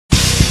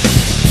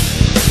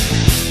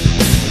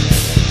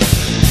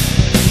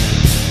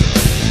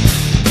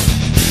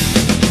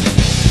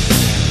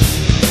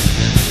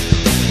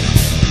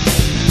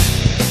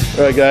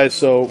Alright guys,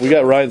 so we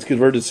got Ryan's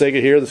converted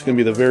Saiga here. This is going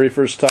to be the very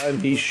first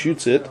time he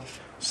shoots it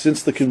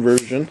since the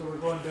conversion.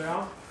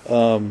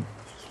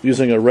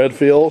 Using a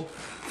Redfield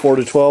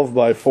 4-12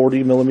 by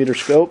 40 millimeter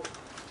scope.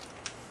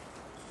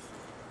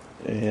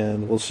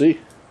 And we'll see.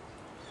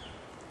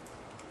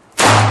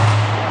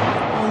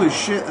 Holy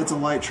shit, that's a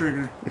light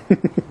trigger.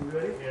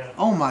 Yeah.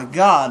 Oh my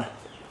god.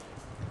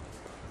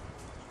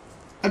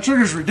 That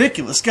trigger's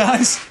ridiculous,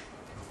 guys.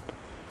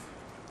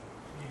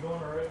 You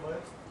going the right way?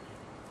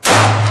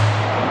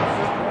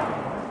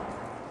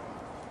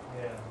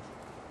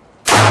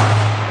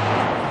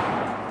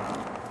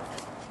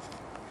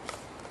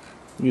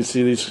 You can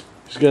see these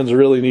guns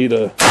really need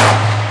a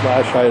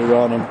flash hider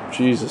on them.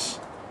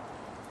 Jesus.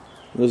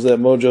 There's that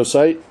Mojo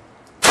sight.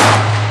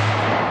 That's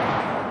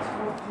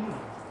 14.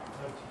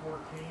 That's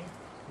 14?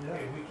 Yeah.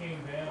 Okay, we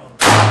came down.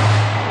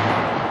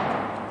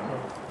 So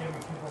give me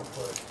 2 more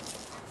foot.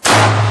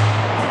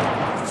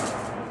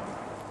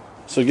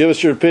 So give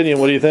us your opinion.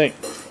 What do you think?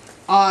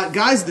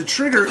 Guys, the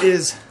trigger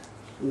is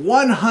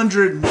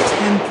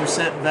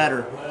 110%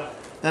 better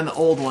than the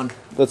old one.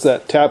 That's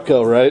that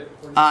Tapco, right?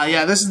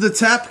 Yeah, this is the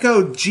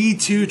Tapco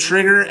G2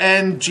 trigger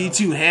and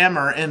G2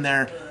 hammer in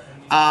there.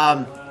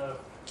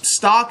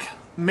 Stock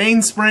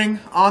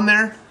mainspring on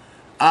there.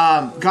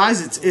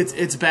 Guys,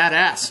 it's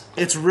badass.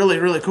 It's really,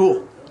 really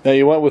cool. Now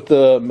you went with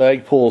the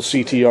Magpul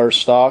CTR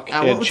stock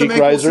I went and with cheek the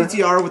Magpul riser.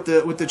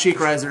 CTR with the cheek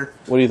riser.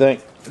 What do you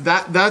think?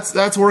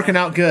 That's working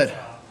out good.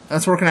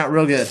 That's working out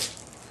real good.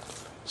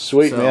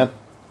 Sweet, man.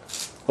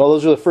 Well,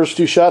 those are the first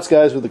 2 shots,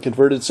 guys, with the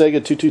converted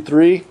Saiga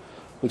 223.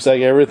 Looks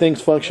like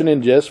everything's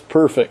functioning just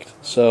perfect.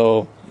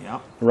 So, yeah.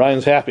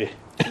 Ryan's happy.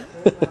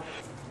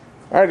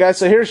 Alright, guys,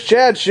 so here's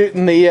Chad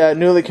shooting the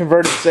newly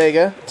converted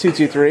Saiga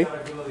 223. It's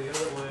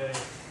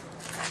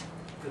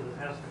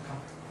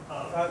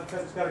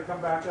got to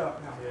come back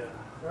up now.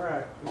 Yeah. All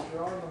right.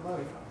 You're on the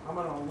money. I'm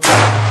going to win.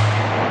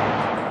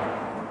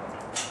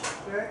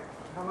 Okay.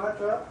 How much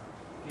up?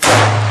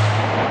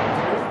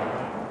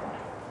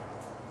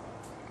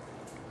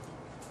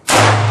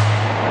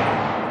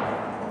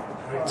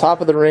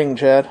 Top of the ring,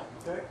 Chad.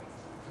 Okay.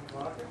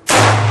 Lock it.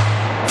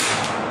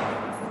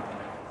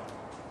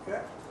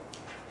 Okay.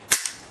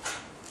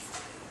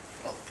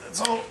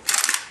 That's all.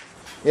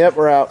 Yep,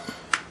 we're out.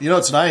 You know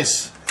what's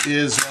nice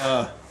is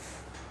I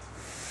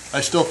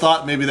still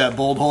thought maybe that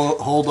bolt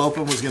hold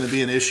open was going to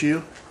be an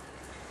issue,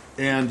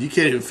 and you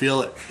can't even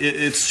feel it.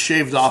 It's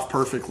shaved off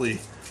perfectly.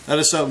 That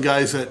is something,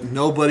 guys, that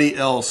nobody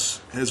else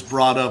has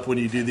brought up when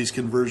you do these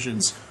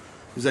conversions,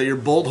 is that your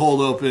bolt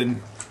hold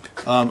open,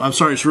 I'm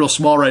sorry it's real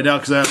small right now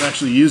because I'm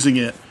actually using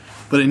it,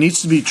 but it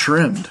needs to be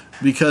trimmed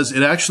because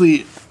it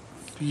actually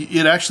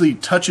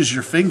touches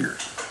your finger.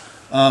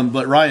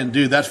 But Ryan,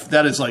 dude,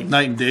 that is like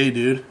night and day,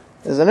 dude.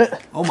 Isn't it?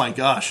 Oh my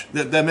gosh,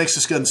 that makes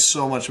this gun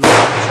so much better.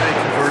 I wish I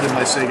had converted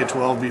my Saiga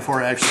 12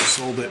 before I actually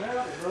sold it.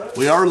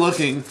 We are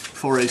looking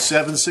for a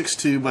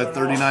 7.62 by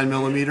 39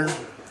 millimeter,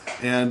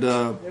 and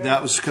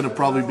that was going to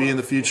probably be in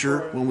the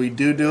future. When we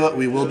do it,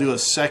 we will do a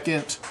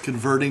second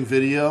converting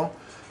video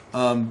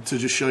to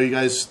just show you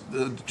guys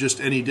just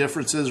any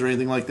differences or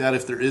anything like that,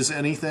 if there is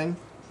anything.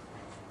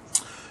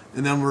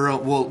 And then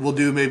we'll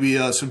do maybe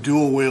some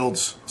dual wield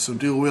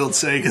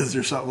Saigas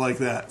or something like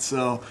that.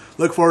 So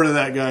look forward to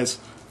that, guys.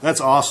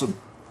 That's awesome.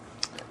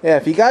 Yeah,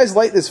 if you guys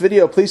like this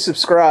video, please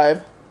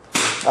subscribe.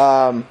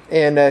 And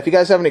if you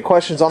guys have any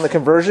questions on the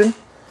conversion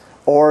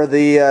or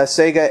the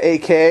Saiga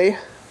AK,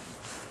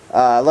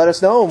 let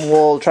us know and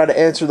we'll try to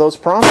answer those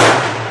promptly.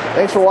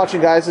 Thanks for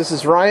watching, guys. This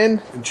is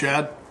Ryan and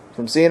Chad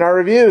from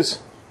CandRreviews.